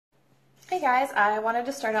guys, I wanted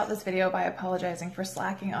to start out this video by apologizing for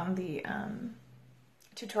slacking on the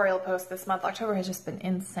tutorial post this month. October has just been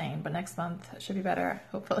insane, but next month it should be better,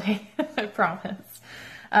 hopefully. I promise.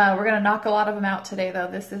 We're going to knock a lot of them out today, though.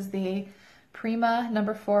 This is the Prima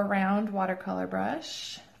No. 4 round watercolor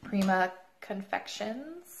brush, Prima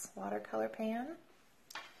Confections watercolor pan,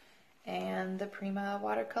 and the Prima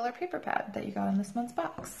watercolor paper pad that you got in this month's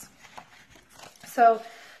box. So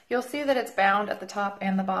you'll see that it's bound at the top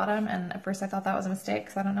and the bottom, and at first I thought that was a mistake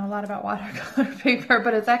because I don't know a lot about watercolor paper,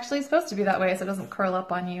 but it's actually supposed to be that way so it doesn't curl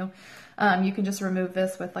up on you. You can just remove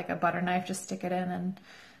this with like a butter knife, just stick it in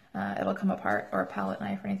and it'll come apart, or a palette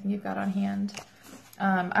knife or anything you've got on hand.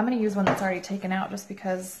 I'm going to use one that's already taken out just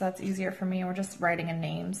because that's easier for me. We're just writing a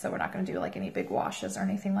name, so we're not going to do like any big washes or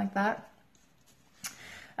anything like that.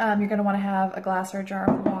 You're going to want to have a glass or a jar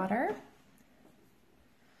of water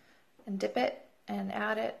and dip it and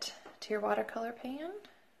add it to your watercolor pan.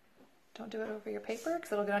 Don't do it over your paper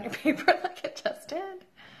because it'll get on your paper like it just did.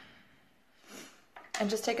 And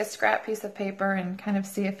just take a scrap piece of paper and kind of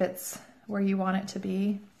see if it's where you want it to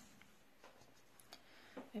be.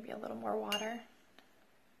 Maybe a little more water.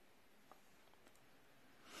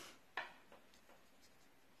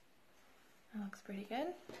 That looks pretty good.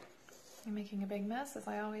 I'm making a big mess, as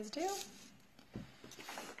I always do.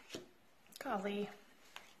 Golly.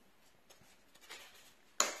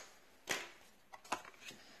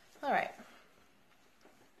 All right.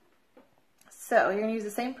 So you're going to use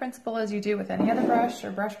the same principle as you do with any other brush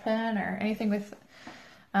or brush pen or anything with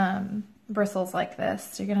bristles like this.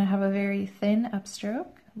 So you're going to have a very thin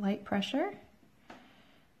upstroke, light pressure,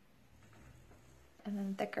 and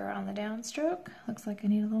then thicker on the downstroke. Looks like I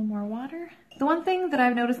need a little more water. The one thing that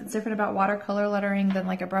I've noticed that's different about watercolor lettering than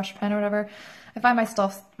like a brush pen or whatever, I find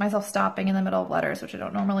myself stopping in the middle of letters, which I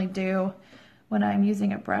don't normally do when I'm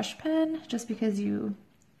using a brush pen, just because you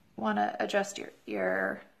want to adjust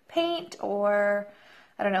your paint, or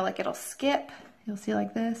I don't know, like it'll skip. You'll see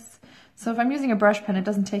like this. So if I'm using a brush pen, it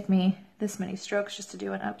doesn't take me this many strokes just to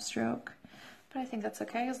do an upstroke. But I think that's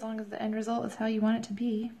okay as long as the end result is how you want it to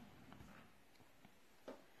be.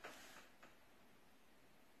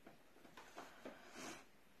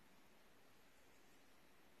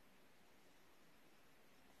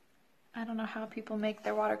 I don't know how people make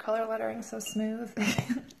their watercolor lettering so smooth.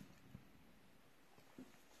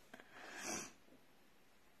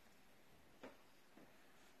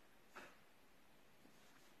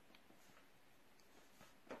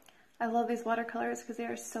 I love these watercolors because they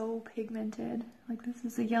are so pigmented. Like this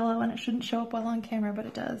is a yellow and it shouldn't show up well on camera, but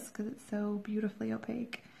it does because it's so beautifully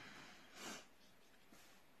opaque.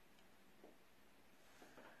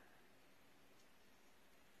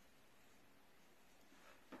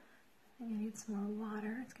 I think I need some more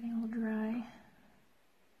water. It's getting a little dry.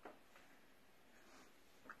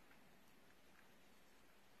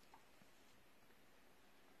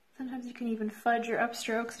 Sometimes you can even fudge your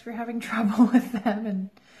upstrokes if you're having trouble with them and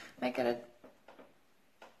make it a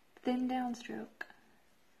thin downstroke.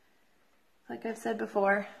 Like I've said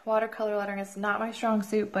before, watercolor lettering is not my strong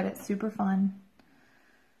suit, but it's super fun.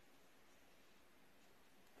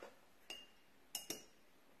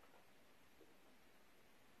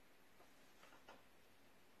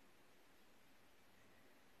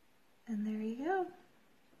 And there you go.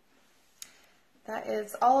 That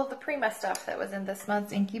is all of the Prima stuff that was in this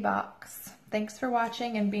month's Inky box. Thanks for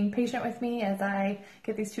watching and being patient with me as I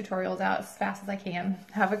get these tutorials out as fast as I can.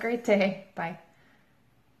 Have a great day. Bye.